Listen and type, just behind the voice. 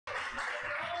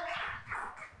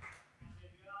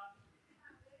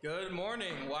Good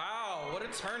morning. Wow, what a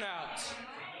turnout.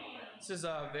 This is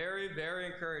very, very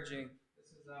encouraging. This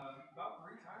is about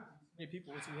 3 times as many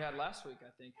people as we had last week,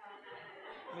 I think.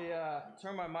 Let me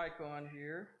turn my mic on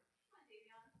here.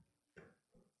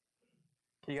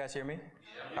 Can you guys hear me?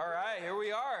 All right, here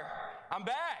we are. I'm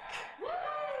back.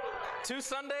 2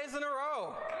 Sundays in a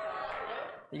row.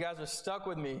 You guys are stuck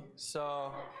with me.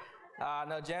 So,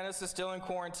 no, Janice is still in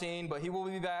quarantine, but he will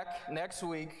be back next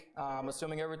week,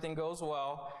 assuming everything goes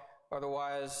well.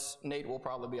 Otherwise, Nate will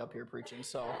probably be up here preaching.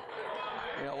 So,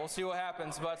 we'll see what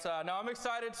happens. But no, I'm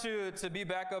excited to be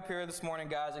back up here this morning,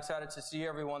 guys. Excited to see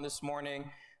everyone this morning.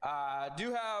 I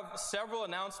do have several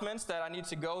announcements that I need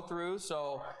to go through.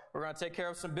 So we're going to take care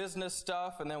of some business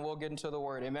stuff, and then we'll get into the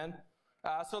Word. Amen.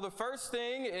 So the first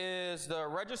thing is the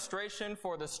registration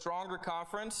for the Stronger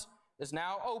Conference is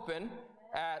now open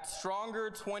at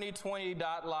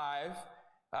stronger2020.live.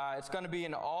 It's going to be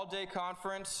an all-day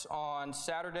conference on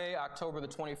Saturday, October the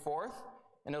 24th,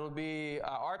 and it'll be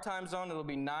our time zone. It'll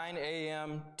be 9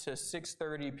 a.m. to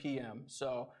 6:30 p.m.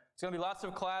 So it's going to be lots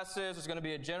of classes. There's going to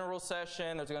be a general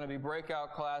session. There's going to be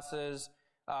breakout classes.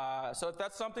 So if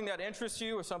that's something that interests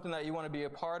you or something that you want to be a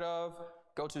part of,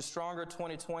 go to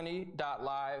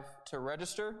stronger2020.live to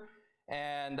register.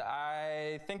 And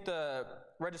I think the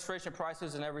registration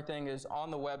prices and everything is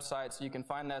on the website, so you can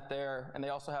find that there. And they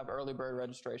also have early bird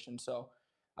registration. So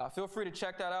feel free to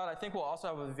check that out. I think we'll also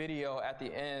have a video at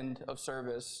the end of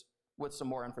service with some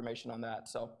more information on that.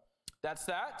 So that's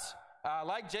that.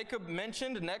 Like Jacob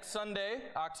mentioned, next Sunday,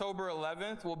 October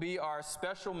 11th, will be our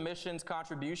special missions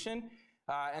contribution.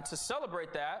 And to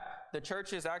celebrate that, the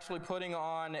church is actually putting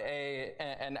on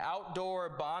an outdoor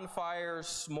bonfire,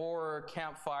 s'more,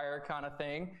 campfire kind of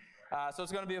thing. So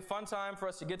it's going to be a fun time for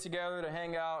us to get together, to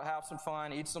hang out, have some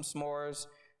fun, eat some s'mores.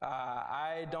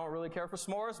 I don't really care for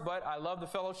s'mores, but I love the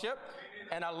fellowship,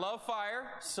 and I love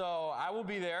fire, so I will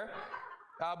be there.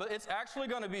 But it's actually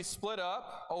going to be split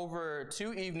up over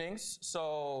 2 evenings,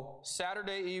 so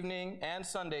Saturday evening and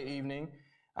Sunday evening.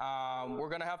 We're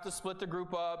going to have to split the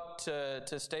group up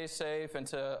to stay safe and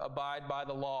to abide by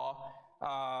the law.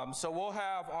 So we'll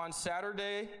have on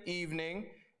Saturday evening,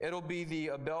 it'll be the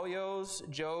Abelios,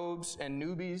 Jobs, and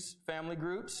Newbies family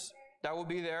groups. That will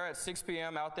be there at 6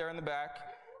 p.m. out there in the back.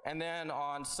 And then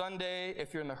on Sunday,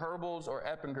 if you're in the Herbals or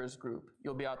Eppingers group,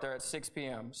 you'll be out there at 6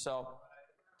 p.m. So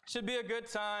should be a good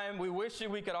time. We wish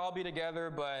we could all be together,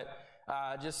 but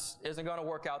just isn't going to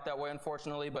work out that way,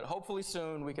 unfortunately. But hopefully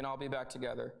soon we can all be back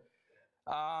together.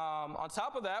 On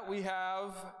top of that, we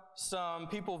have some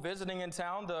people visiting in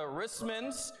town. The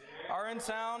Rissmans are in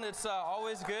town. It's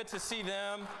always good to see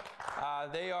them.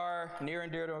 They are near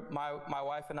and dear to my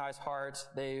wife and I's hearts.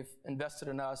 They've invested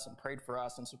in us and prayed for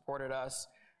us and supported us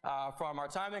from our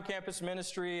time in campus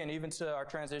ministry and even to our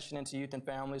transition into youth and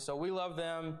family. So we love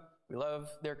them. We love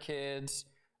their kids.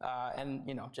 And,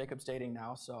 Jacob's dating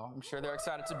now, so I'm sure they're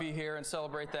excited to be here and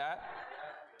celebrate that.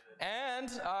 And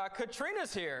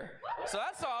Katrina's here, so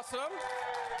that's awesome.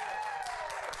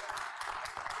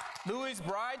 Louis'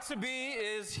 bride-to-be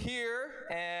is here,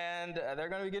 and they're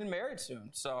going to be getting married soon.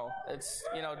 So it's,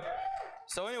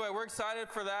 so anyway, we're excited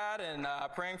for that and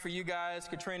praying for you guys.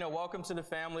 Katrina, welcome to the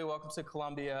family. Welcome to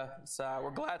Columbia. We're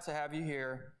glad to have you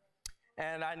here.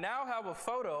 And I now have a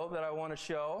photo that I want to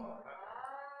show.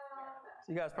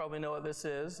 So you guys probably know what this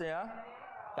is, yeah?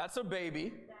 That's a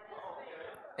baby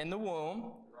in the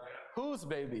womb. Whose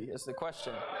baby is the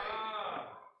question?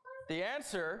 The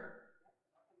answer,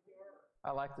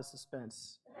 I like the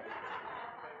suspense.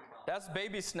 That's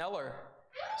baby Sneller.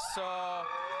 So,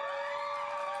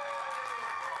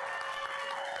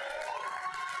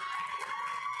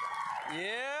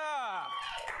 yeah.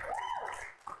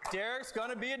 Derek's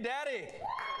gonna be a daddy.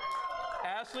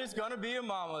 Ashley's going to be a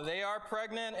mama. They are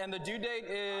pregnant, and the due date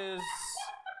is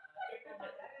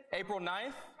April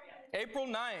 9th. April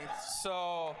 9th.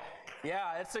 So,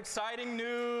 yeah, it's exciting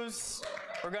news.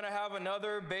 We're going to have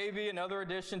another baby, another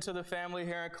addition to the family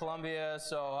here in Columbia.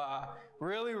 So,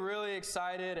 really, really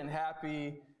excited and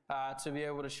happy to be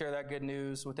able to share that good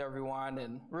news with everyone,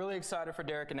 and really excited for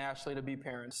Derek and Ashley to be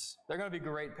parents. They're going to be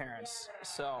great parents.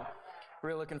 So,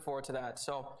 really looking forward to that.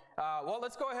 So,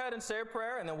 let's go ahead and say a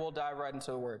prayer, and then we'll dive right into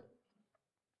the Word.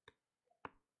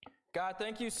 God,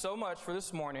 thank you so much for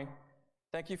this morning.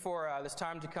 Thank you for this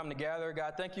time to come together.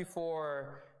 God, thank you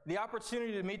for the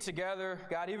opportunity to meet together.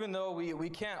 God, even though we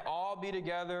can't all be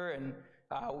together and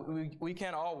we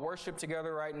can't all worship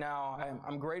together right now,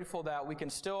 I'm grateful that we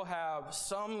can still have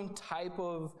some type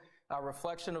of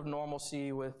reflection of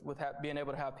normalcy with being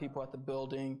able to have people at the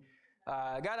building.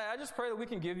 God, I just pray that we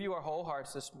can give you our whole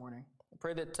hearts this morning. I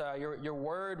pray that your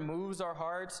word moves our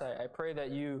hearts. I pray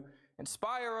that you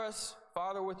inspire us,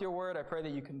 Father, with your word. I pray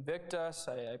that you convict us.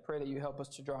 I pray that you help us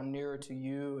to draw nearer to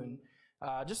you. And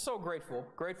just so grateful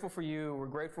for you. We're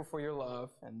grateful for your love,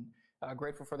 and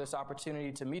grateful for this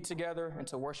opportunity to meet together and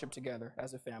to worship together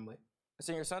as a family. It's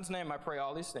in your son's name I pray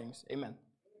all these things. Amen.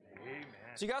 Amen.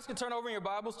 So you guys can turn over in your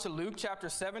Bibles to Luke chapter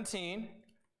 17,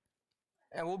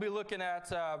 and we'll be looking at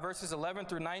verses 11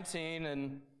 through 19.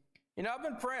 And you know, I've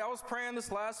been praying. I was praying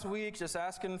this last week, just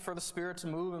asking for the Spirit to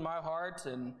move in my heart,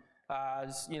 and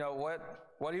you know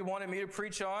what He wanted me to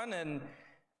preach on, and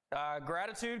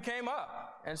gratitude came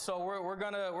up. And so we're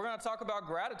gonna talk about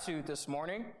gratitude this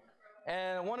morning.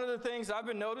 And one of the things I've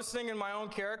been noticing in my own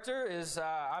character is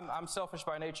I'm selfish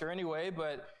by nature anyway,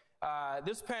 but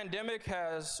this pandemic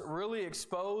has really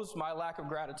exposed my lack of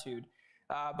gratitude.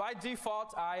 By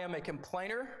default, I am a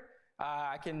complainer.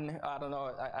 I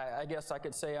guess I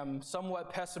could say I'm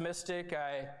somewhat pessimistic.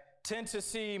 I tend to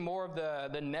see more of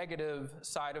the negative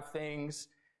side of things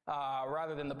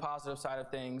rather than the positive side of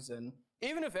things. And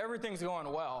even if everything's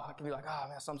going well, I can be like, oh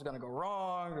man, something's gonna go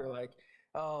wrong, or like,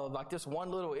 oh, like this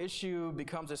one little issue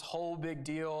becomes this whole big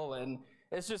deal, and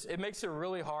it makes it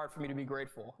really hard for me to be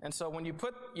grateful. And so when you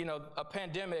put, you know, a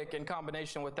pandemic in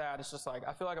combination with that, it's just like,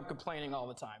 I feel like I'm complaining all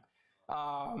the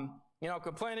time. You know,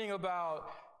 complaining about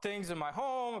things in my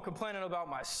home, I'm complaining about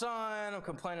my son, I'm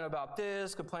complaining about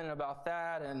this, complaining about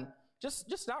that, and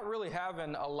just not really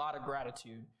having a lot of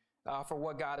gratitude for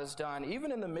what God has done,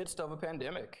 even in the midst of a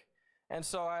pandemic. And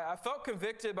so I felt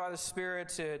convicted by the Spirit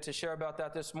to share about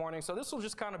that this morning. So this will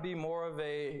just kind of be more of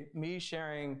me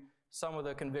sharing some of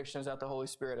the convictions that the Holy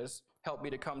Spirit has helped me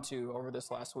to come to over this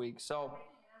last week. So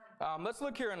let's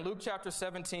look here in Luke chapter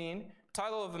 17.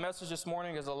 Title of the message this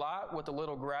morning is A Lot with a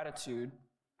Little Gratitude.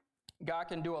 God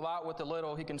can do a lot with a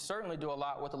little. He can certainly do a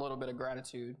lot with a little bit of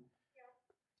gratitude.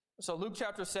 So Luke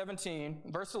chapter 17,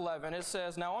 verse 11, it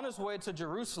says, "Now on his way to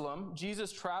Jerusalem,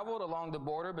 Jesus traveled along the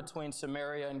border between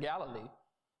Samaria and Galilee.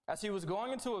 As he was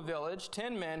going into a village,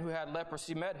 10 men who had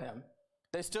leprosy met him.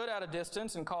 They stood at a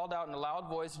distance and called out in a loud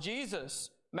voice, 'Jesus,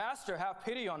 Master, have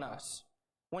pity on us.'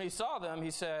 When he saw them,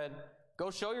 he said, 'Go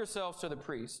show yourselves to the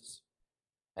priests.'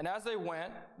 And as they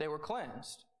went, they were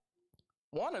cleansed.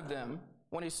 One of them,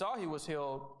 when he saw he was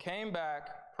healed, came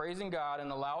back, praising God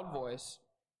in a loud voice.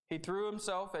 He threw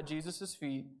himself at Jesus'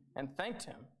 feet and thanked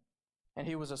him, and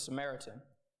he was a Samaritan."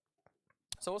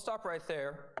 So we'll stop right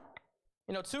there.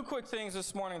 You know, two quick things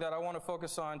this morning that I want to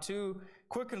focus on, two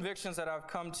quick convictions that I've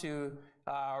come to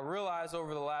realize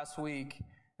over the last week,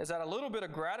 is that a little bit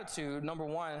of gratitude, number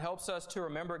one, helps us to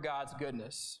remember God's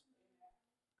goodness.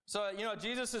 So, you know,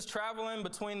 Jesus is traveling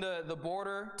between the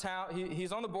border town.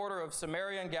 He's on the border of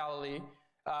Samaria and Galilee.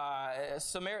 The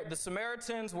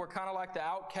Samaritans were kind of like the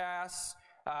outcasts.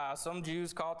 Some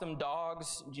Jews called them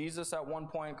dogs. Jesus at one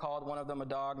point called one of them a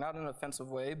dog, not in an offensive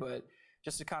way, but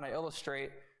just to kind of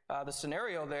illustrate the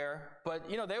scenario there. But,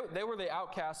 you know, they were the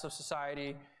outcasts of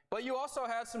society. But you also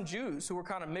had some Jews who were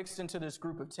kind of mixed into this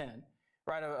group of 10,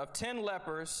 right, of 10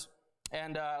 lepers.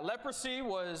 And leprosy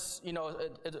was, you know,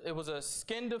 it was a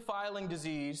skin-defiling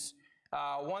disease,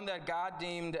 one that God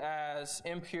deemed as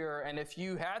impure. And if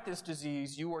you had this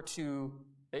disease, you were to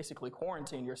basically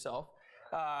quarantine yourself.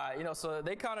 You know, so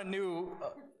they kind of knew,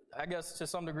 I guess to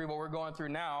some degree, what we're going through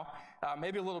now,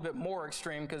 maybe a little bit more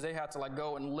extreme because they had to like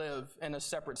go and live in a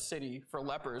separate city for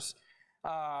lepers.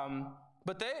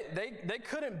 But they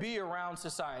couldn't be around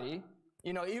society.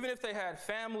 You know, even if they had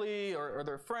family or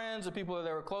their friends or people that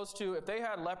they were close to, if they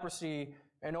had leprosy,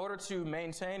 in order to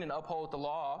maintain and uphold the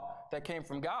law that came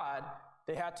from God,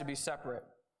 they had to be separate.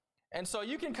 And so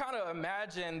you can kind of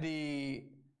imagine the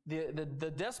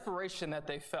desperation that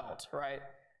they felt, right?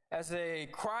 As they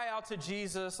cry out to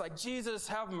Jesus, like, "Jesus,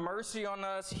 have mercy on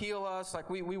us, heal us,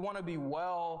 like we want to be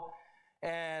well."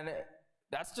 And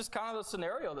that's just kind of the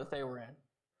scenario that they were in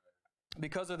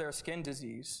because of their skin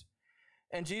disease.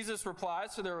 And Jesus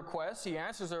replies to their request. He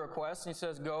answers their request, and he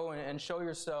says, "Go and show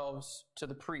yourselves to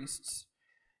the priests."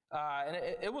 And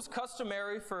it was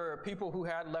customary for people who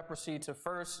had leprosy to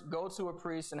first go to a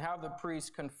priest and have the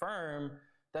priest confirm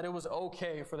that it was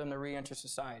okay for them to re-enter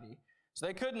society. So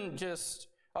they couldn't just,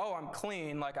 "Oh, I'm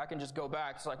clean, like I can just go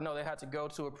back." It's like, no, they had to go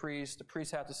to a priest. The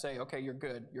priest had to say, "Okay, you're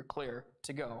good, you're clear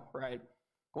to go," right?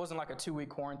 It wasn't like a 2-week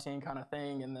quarantine kind of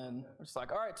thing, and then it's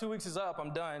like, all right, 2 weeks is up,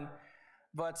 I'm done.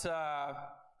 But so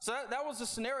that was the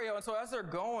scenario. And so as they're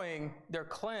going, they're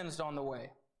cleansed on the way.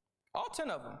 All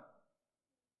 10 of them.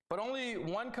 But only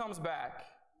one comes back.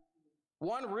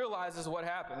 One realizes what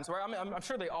happens, right? I mean, I'm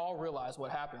sure they all realize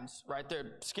what happens, right?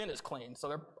 Their skin is clean, so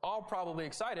they're all probably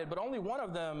excited, but only one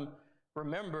of them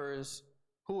remembers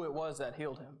who it was that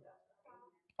healed him.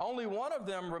 Only one of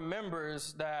them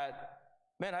remembers that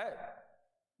man,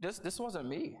 this wasn't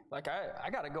me. Like, I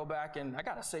got to go back and I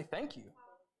got to say thank you.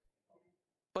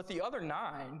 But the other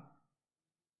 9,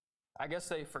 I guess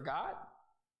they forgot,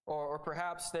 or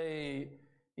perhaps they,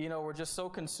 were just so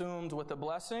consumed with the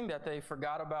blessing that they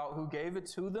forgot about who gave it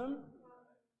to them.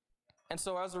 And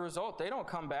so as a result, they don't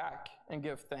come back and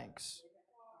give thanks.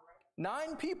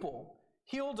 9 people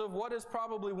healed of what is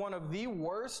probably one of the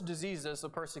worst diseases a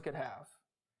person could have.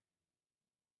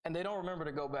 And they don't remember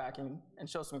to go back and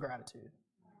show some gratitude.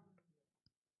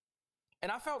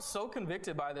 And I felt so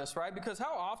convicted by this, right? Because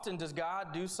how often does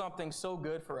God do something so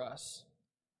good for us?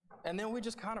 And then we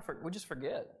just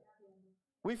forget.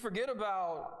 We forget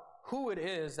about who it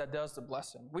is that does the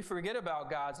blessing. We forget about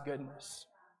God's goodness.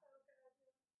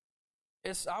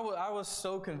 I was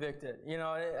so convicted.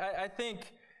 I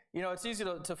think, it's easy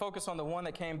to focus on the one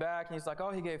that came back and he's like,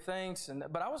 oh, he gave thanks.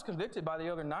 But I was convicted by the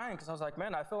other 9 because I was like,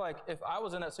 man, I feel like if I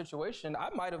was in that situation, I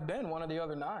might have been one of the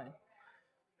other 9.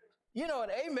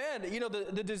 And amen.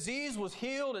 The disease was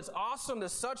healed. It's awesome.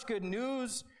 There's such good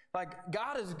news. Like,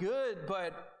 God is good,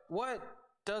 but what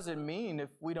does it mean if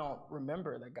we don't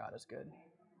remember that God is good?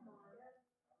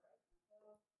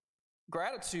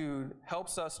 Gratitude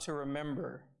helps us to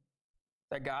remember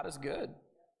that God is good.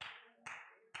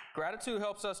 Gratitude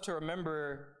helps us to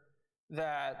remember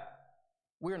that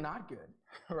we're not good,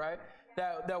 right?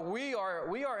 That we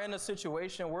are in a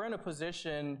situation, we're in a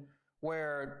position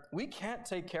where we can't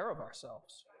take care of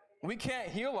ourselves. We can't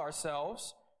heal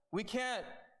ourselves. We can't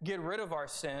get rid of our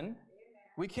sin.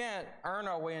 We can't earn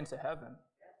our way into heaven.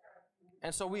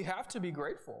 And so we have to be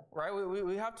grateful, right?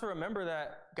 We have to remember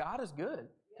that God is good.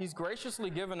 He's graciously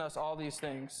given us all these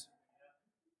things.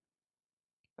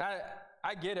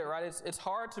 I get it, right? It's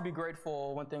hard to be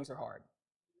grateful when things are hard.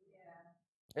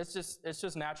 It's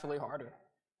just naturally harder.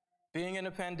 Being in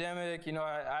a pandemic,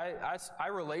 I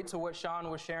relate to what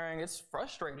Sean was sharing. It's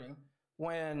frustrating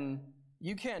when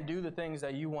you can't do the things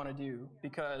that you want to do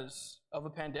because of a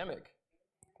pandemic.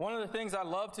 One of the things I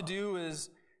love to do is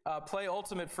play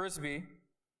ultimate frisbee,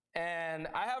 and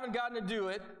I haven't gotten to do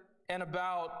it in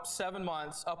about 7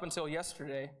 months up until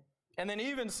yesterday. And then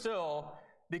even still,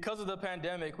 because of the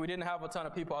pandemic, we didn't have a ton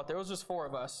of people out there. It was just 4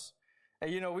 of us.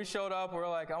 And, we showed up. We're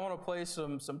like, I want to play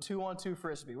some 2-on-2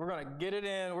 frisbee. We're going to get it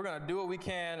in. We're going to do what we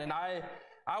can. And I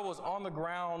was on the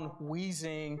ground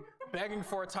wheezing, begging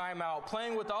for a timeout,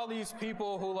 playing with all these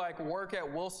people who work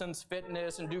at Wilson's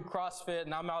Fitness and do CrossFit.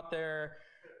 And I'm out there,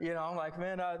 I'm like,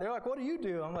 man, they're like, what do you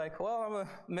do? I'm like, well, I'm a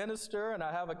minister and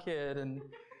I have a kid. And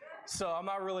so I'm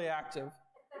not really active,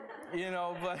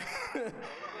 but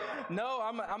no,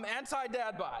 I'm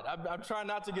anti-dad bod. I'm trying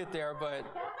not to get there, but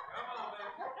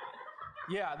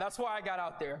yeah, that's why I got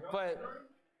out there. But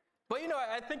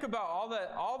I think about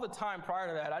all the time prior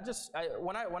to that.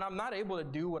 When I'm not able to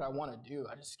do what I want to do,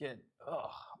 I just get I'm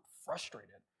frustrated.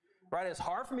 Right? It's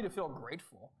hard for me to feel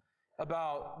grateful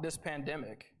about this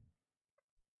pandemic.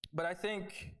 But I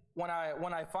think when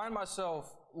I find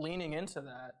myself leaning into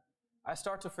that, I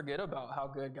start to forget about how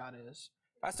good God is.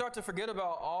 I start to forget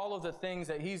about all of the things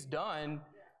that He's done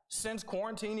since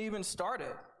quarantine even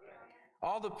started.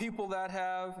 All the people that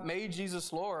have made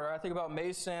Jesus Lord. I think about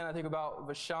Mason, I think about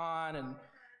Vashon,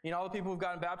 and all the people who've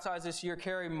gotten baptized this year,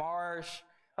 Carrie Marsh.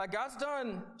 God's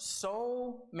done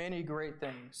so many great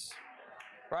things.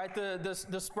 Right? The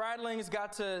Spradlings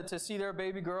got to see their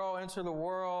baby girl enter the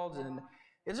world, and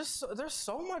there's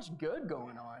so much good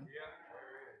going on.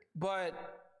 But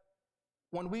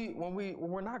when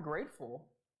we're not grateful,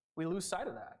 we lose sight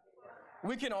of that.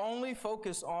 We can only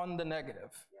focus on the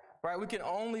negative, right? We can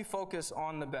only focus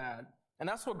on the bad. And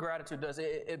that's what gratitude does.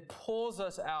 It pulls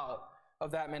us out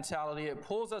of that mentality. It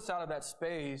pulls us out of that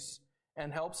space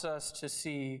and helps us to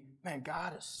see, man,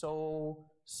 God is so,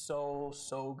 so,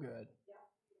 so good.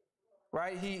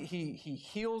 Right? He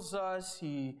heals us.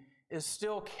 He is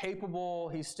still capable.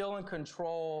 He's still in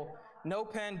control. No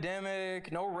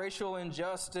pandemic, no racial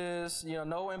injustice,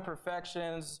 no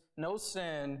imperfections, no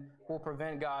sin will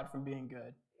prevent God from being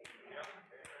good.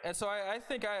 And so I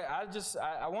think I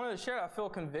wanted to share, I feel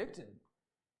convicted.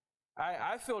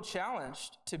 I feel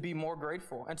challenged to be more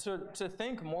grateful and to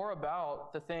think more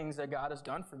about the things that God has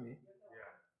done for me.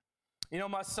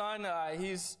 My son,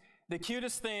 he's the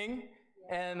cutest thing,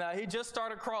 and he just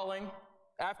started crawling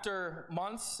after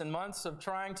months and months of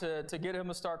trying to get him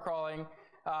to start crawling.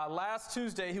 Last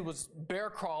Tuesday, he was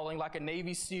bear crawling like a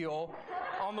Navy SEAL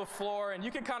on the floor, and you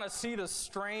can kind of see the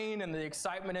strain and the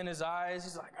excitement in his eyes.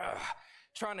 He's like, ugh,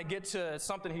 trying to get to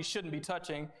something he shouldn't be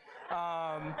touching.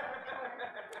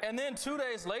 And then 2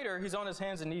 days later, he's on his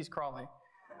hands and knees crawling.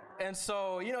 And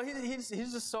so, he's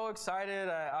just so excited.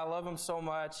 I love him so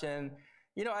much. And,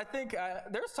 I think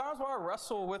there's times where I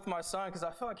wrestle with my son because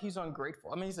I feel like he's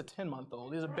ungrateful. I mean, he's a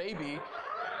 10-month-old. He's a baby.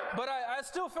 But I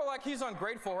still feel like he's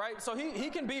ungrateful, right? So he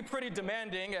can be pretty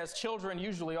demanding, as children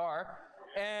usually are.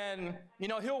 And,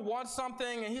 he'll want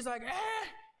something, and he's like,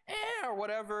 or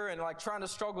whatever, and like trying to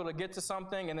struggle to get to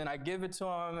something. And then I give it to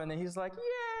him, and then he's like,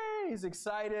 yay, he's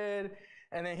excited.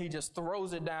 And then he just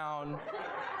throws it down.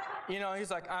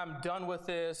 He's like, I'm done with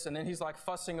this. And then he's like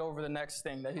fussing over the next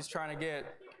thing that he's trying to get.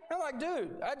 I'm like,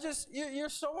 dude, you're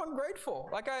so ungrateful.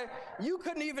 Like you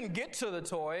couldn't even get to the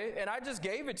toy, and I just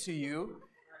gave it to you.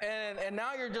 And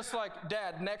now you're just like,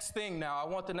 Dad, next thing now. I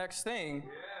want the next thing.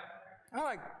 I'm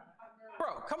like,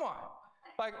 bro, come on.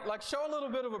 Like show a little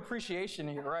bit of appreciation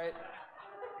here, right?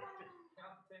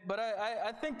 But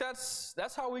I think that's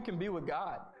how we can be with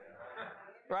God.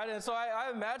 Right? And so I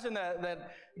imagine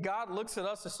that God looks at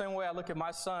us the same way I look at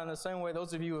my son, the same way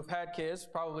those of you who have had kids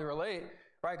probably relate.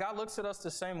 Right? God looks at us the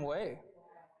same way.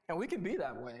 And we can be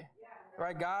that way.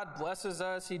 Right? God blesses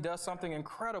us. He does something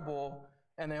incredible.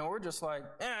 And then we're just like,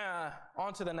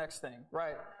 on to the next thing.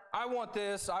 Right? I want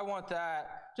this. I want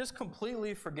that. Just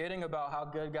completely forgetting about how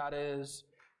good God is.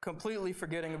 Completely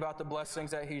forgetting about the blessings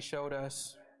that he showed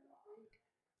us.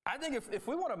 I think if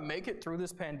we want to make it through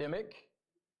this pandemic,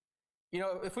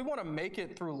 if we want to make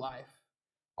it through life,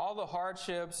 all the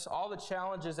hardships, all the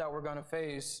challenges that we're going to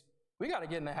face, we got to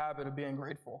get in the habit of being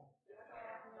grateful.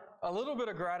 A little bit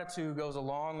of gratitude goes a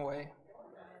long way.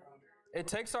 It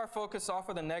takes our focus off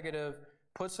of the negative,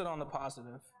 puts it on the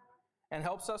positive, and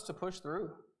helps us to push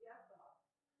through.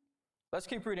 Let's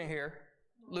keep reading here.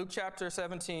 Luke chapter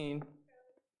 17.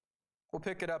 We'll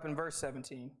pick it up in verse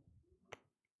 17.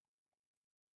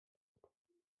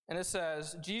 And it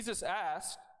says, Jesus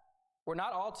asked, were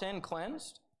not all 10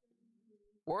 cleansed?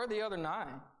 Where are the other 9?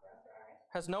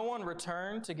 Has no one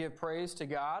returned to give praise to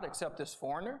God except this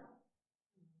foreigner?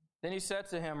 Then he said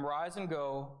to him, rise and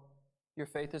go, your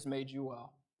faith has made you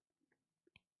well.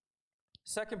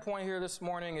 Second point here this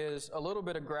morning is a little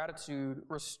bit of gratitude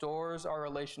restores our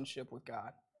relationship with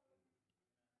God.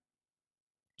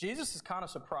 Jesus is kind of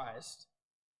surprised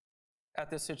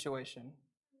at this situation.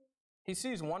 He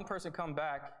sees one person come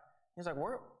back. He's like,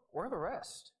 where are the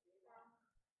rest?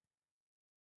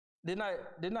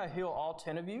 Didn't I heal all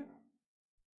 10 of you?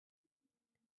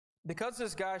 Because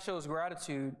this guy shows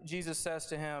gratitude, Jesus says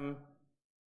to him,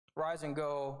 rise and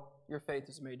go, your faith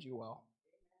has made you well.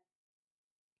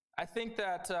 I think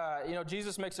that,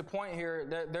 Jesus makes a point here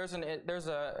that there's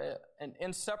an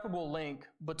inseparable link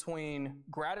between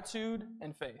gratitude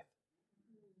and faith.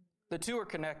 The two are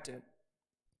connected.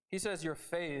 He says, your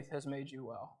faith has made you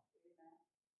well.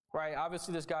 Right?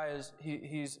 Obviously, this guy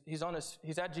he's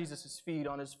at Jesus' feet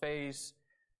on his face,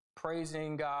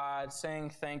 praising God,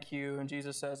 saying thank you. And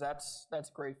Jesus says, that's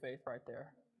great faith right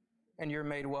there. And you're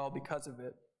made well because of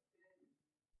it.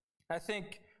 I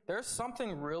think there's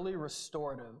something really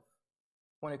restorative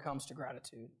when it comes to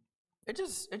gratitude. It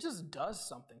just does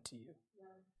something to you.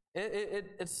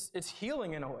 It's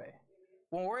healing in a way.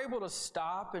 When we're able to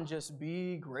stop and just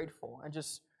be grateful and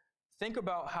just think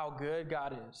about how good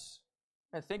God is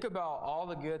and think about all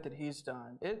the good that he's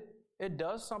done, it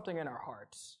does something in our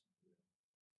hearts.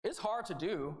 It's hard to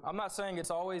do. I'm not saying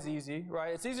it's always easy,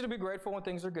 right? It's easy to be grateful when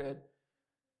things are good.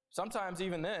 Sometimes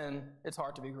even then, it's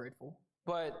hard to be grateful.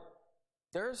 But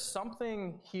there's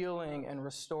something healing and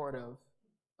restorative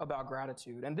about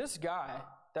gratitude. And this guy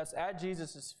that's at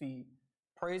Jesus' feet,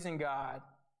 praising God,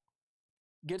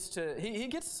 he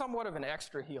gets somewhat of an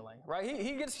extra healing, right?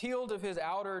 He gets healed of his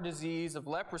outer disease of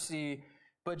leprosy,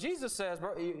 but Jesus says,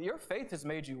 bro, your faith has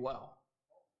made you well.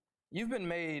 You've been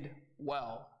made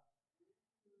well.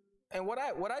 And what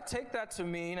I take that to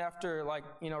mean after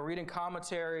reading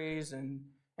commentaries and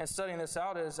studying this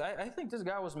out is I think this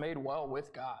guy was made well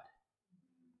with God.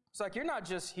 It's like you're not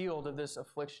just healed of this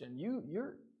affliction.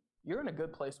 You're in a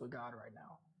good place with God right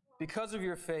now because of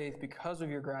your faith, because of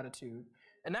your gratitude.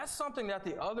 And that's something that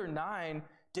the other 9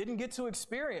 didn't get to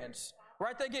experience,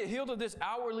 right? They get healed of this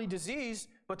outwardly disease,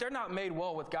 but they're not made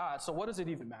well with God. So what does it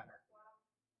even matter?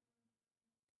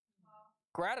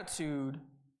 Gratitude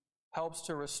helps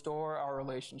to restore our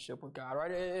relationship with God,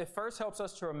 right? It first helps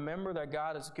us to remember that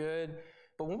God is good.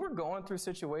 But when we're going through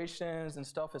situations and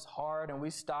stuff is hard and we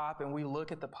stop and we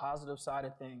look at the positive side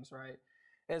of things, right?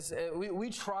 We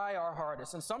try our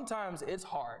hardest, and sometimes it's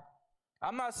hard.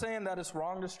 I'm not saying that it's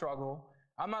wrong to struggle.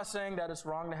 I'm not saying that it's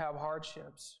wrong to have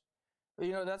hardships.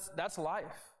 That's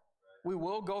life. We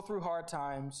will go through hard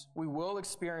times. We will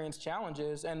experience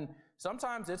challenges, and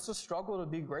sometimes it's a struggle to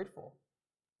be grateful.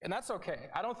 And that's okay.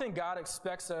 I don't think God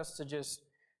expects us to just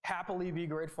happily be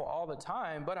grateful all the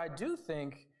time, but I do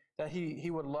think that he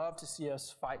would love to see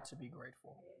us fight to be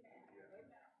grateful.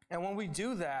 And when we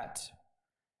do that,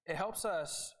 it helps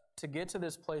us to get to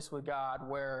this place with God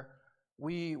where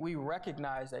we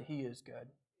recognize that he is good.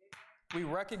 We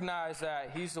recognize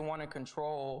that he's the one in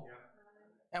control.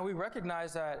 And we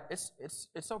recognize that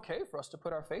it's okay for us to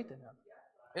put our faith in him.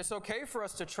 It's okay for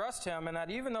us to trust him, and that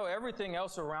even though everything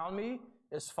else around me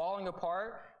is falling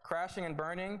apart, crashing and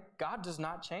burning, God does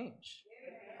not change.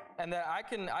 And that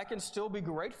I can still be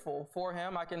grateful for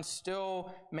him. I can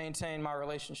still maintain my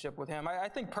relationship with him. I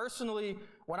think personally,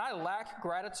 when I lack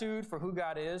gratitude for who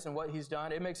God is and what he's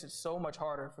done, it makes it so much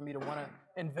harder for me to want to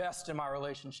invest in my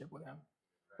relationship with him.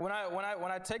 When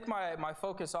I take my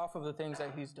focus off of the things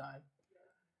that he's done,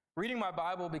 reading my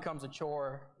Bible becomes a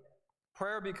chore.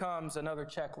 Prayer becomes another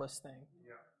checklist thing.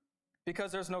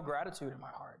 Because there's no gratitude in my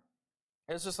heart.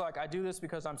 It's just like, I do this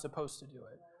because I'm supposed to do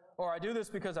it. Or I do this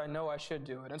because I know I should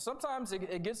do it. And sometimes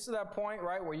it gets to that point,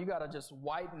 right, where you got to just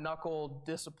white-knuckle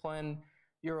discipline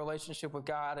your relationship with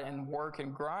God and work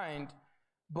and grind.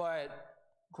 But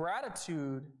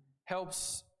gratitude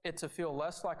helps it to feel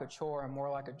less like a chore and more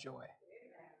like a joy.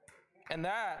 And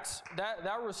that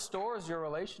restores your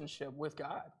relationship with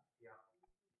God.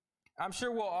 I'm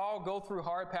sure we'll all go through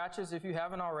hard patches, if you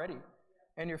haven't already,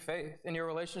 in your faith, in your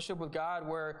relationship with God,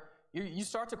 where you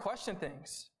start to question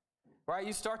things, right?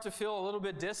 You start to feel a little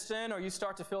bit distant, or you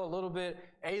start to feel a little bit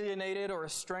alienated or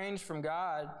estranged from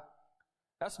God.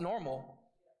 That's normal.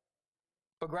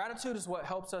 But gratitude is what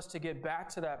helps us to get back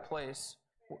to that place.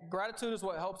 Gratitude is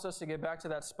what helps us to get back to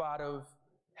that spot of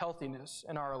healthiness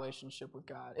in our relationship with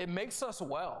God. It makes us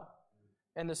well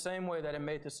in the same way that it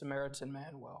made the Samaritan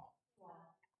man well.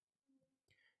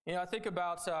 You know, I think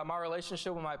about my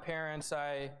relationship with my parents.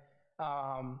 I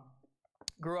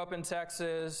grew up in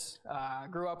Texas,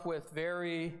 grew up with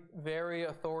very, very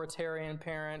authoritarian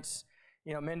parents.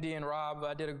 You know, Mindy and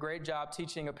Rob did a great job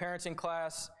teaching a parenting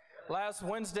class last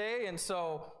Wednesday. And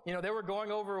so, you know, they were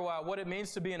going over what it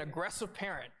means to be an aggressive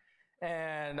parent.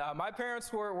 And my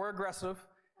parents were aggressive.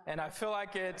 And I feel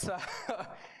like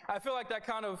I feel like that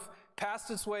kind of passed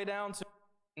its way down to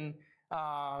me.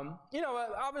 You know,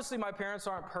 obviously my parents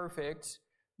aren't perfect,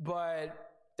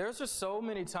 but there's just so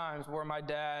many times where my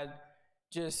dad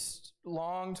just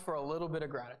longed for a little bit of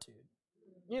gratitude.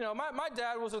 You know, my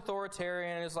dad was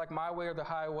authoritarian. It's like my way or the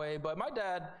highway. But my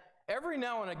dad, every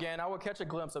now and again, I would catch a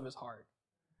glimpse of his heart.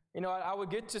 You know, I would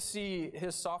get to see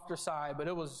his softer side, but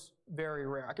it was very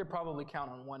rare. I could probably count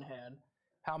on one hand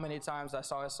how many times I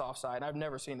saw his soft side. And I've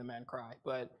never seen the man cry.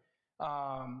 But,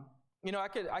 you know,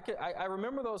 I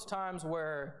remember those times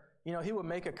where, you know, he would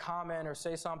make a comment or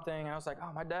say something, and I was like,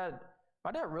 oh, my dad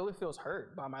really feels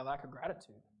hurt by my lack of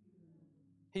gratitude.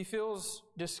 He feels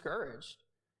discouraged.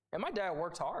 And my dad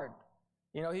worked hard.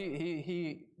 You know,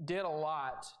 he did a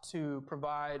lot to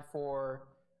provide for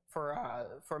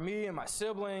me and my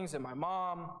siblings and my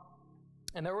mom.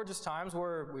 And there were just times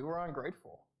where we were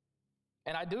ungrateful.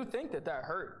 And I do think that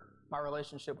hurt my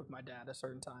relationship with my dad at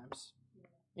certain times.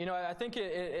 You know, I think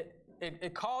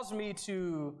it caused me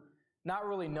to not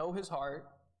really know his heart.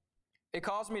 It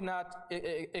caused me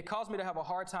to have a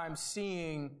hard time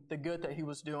seeing the good that he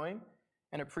was doing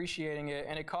and appreciating it,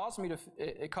 and it caused me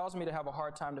to have a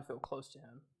hard time to feel close to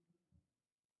him.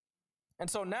 And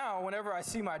so now, whenever I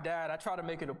see my dad, I try to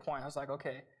make it a point. I was like,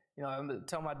 okay, you know, I'm gonna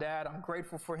tell my dad I'm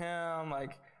grateful for him.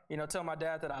 Like, you know, tell my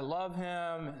dad that I love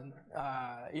him. And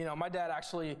you know, my dad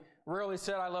actually rarely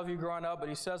said I love you growing up, but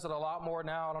he says it a lot more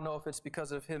now. I don't know if it's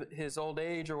because of his old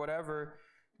age or whatever,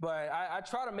 but I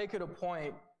try to make it a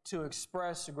point to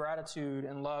express gratitude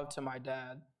and love to my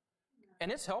dad,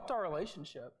 and it's helped our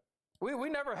relationship.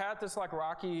 We never had this like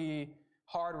rocky,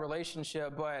 hard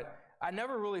relationship, but I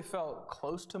never really felt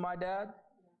close to my dad.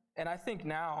 And I think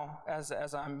now, as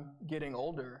I'm getting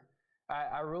older,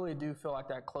 I really do feel like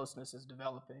that closeness is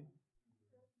developing.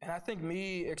 And I think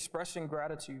me expressing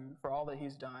gratitude for all that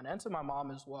he's done, and to my mom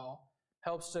as well,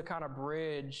 helps to kind of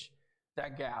bridge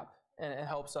that gap, and it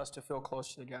helps us to feel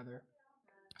closer together.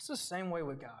 It's the same way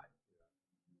with God.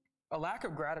 A lack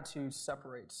of gratitude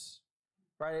separates.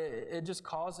 Right? It just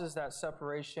causes that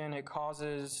separation. It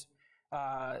causes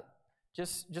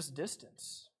just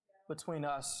distance between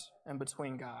us and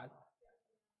between God.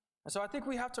 And so I think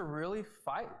we have to really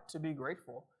fight to be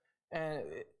grateful. And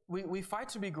we fight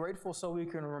to be grateful so we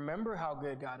can remember how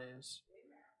good God is.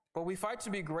 But we fight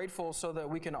to be grateful so that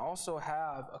we can also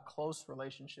have a close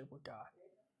relationship with God.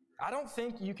 I don't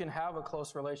think you can have a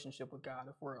close relationship with God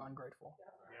if we're ungrateful.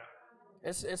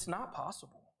 It's not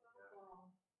possible.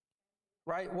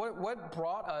 Right? What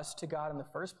brought us to God in the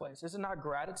first place? Is it not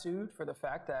gratitude for the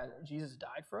fact that Jesus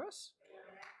died for us?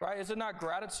 Right? Is it not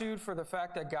gratitude for the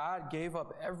fact that God gave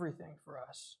up everything for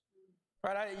us?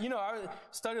 Right? I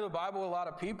study the Bible with a lot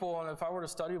of people, and if I were to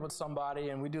study with somebody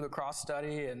and we do the cross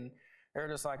study and they're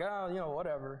just like, oh,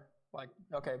 whatever. Like,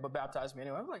 okay, but baptize me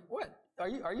anyway. I'm like, what? Are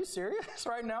you serious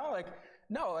right now? Like,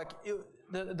 no, like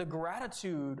the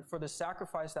gratitude for the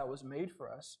sacrifice that was made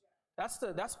for us.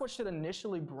 That's what should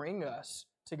initially bring us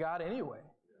to God anyway.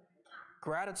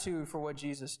 Gratitude for what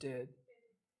Jesus did.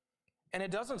 And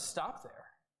it doesn't stop there.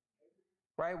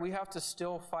 Right? We have to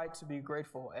still fight to be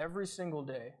grateful every single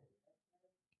day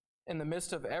in the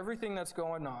midst of everything that's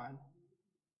going on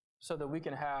so that we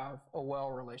can have a well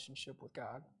relationship with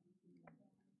God.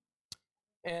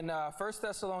 In 1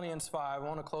 Thessalonians 5, I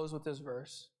want to close with this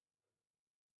verse.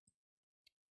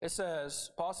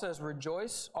 Paul says,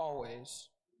 rejoice always,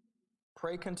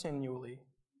 pray continually,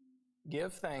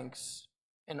 give thanks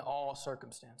in all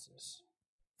circumstances.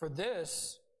 For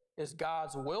this is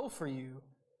God's will for you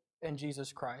in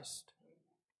Jesus Christ.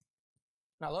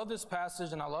 And I love this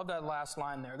passage, and I love that last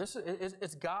line there.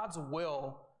 It's God's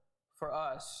will for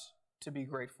us to be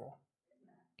grateful.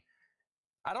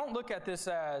 I don't look at this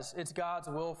as it's God's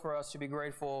will for us to be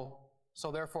grateful,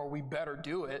 so therefore we better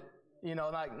do it,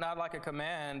 not like a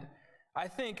command. I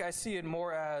see it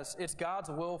more as it's God's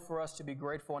will for us to be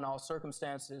grateful in all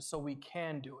circumstances so we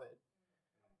can do it.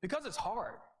 Because it's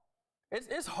hard.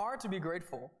 It's hard to be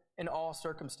grateful in all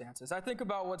circumstances. I think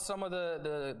about what some of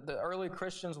the early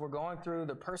Christians were going through,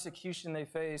 the persecution they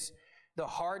faced, the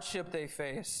hardship they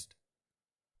faced.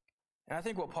 And I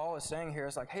think what Paul is saying here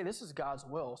is like, hey, this is God's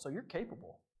will, so you're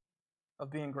capable of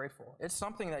being grateful. It's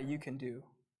something that you can do.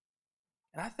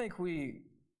 And I think we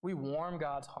warm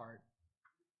God's heart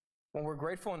when we're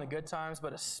grateful in the good times,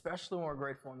 but especially when we're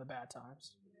grateful in the bad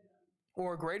times. When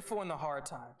we're grateful in the hard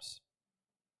times.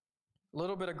 A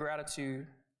little bit of gratitude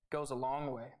goes a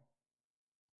long way.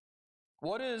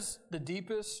 What is the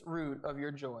deepest root of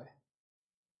your joy?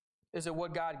 Is it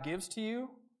what God gives to you,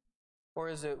 or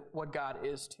is it what God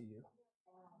is to you?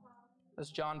 That's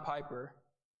John Piper.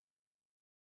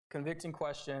 Convicting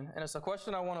question, and it's a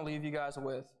question I want to leave you guys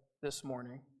with this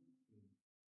morning.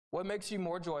 What makes you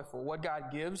more joyful? What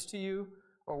God gives to you,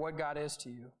 or what God is to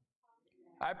you?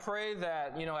 I pray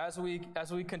that, as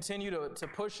we continue to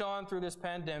push on through this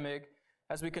pandemic,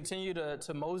 as we continue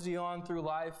to mosey on through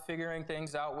life, figuring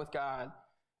things out with God,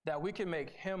 that we can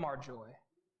make Him our joy,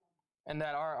 and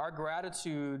that our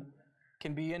gratitude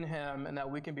can be in Him, and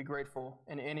that we can be grateful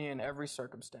in any and every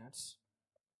circumstance.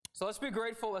 So let's be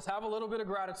grateful. Let's have a little bit of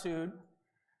gratitude.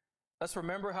 Let's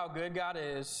remember how good God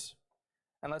is,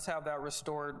 and let's have that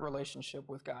restored relationship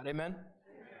with God. Amen?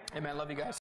 Amen. Love you guys.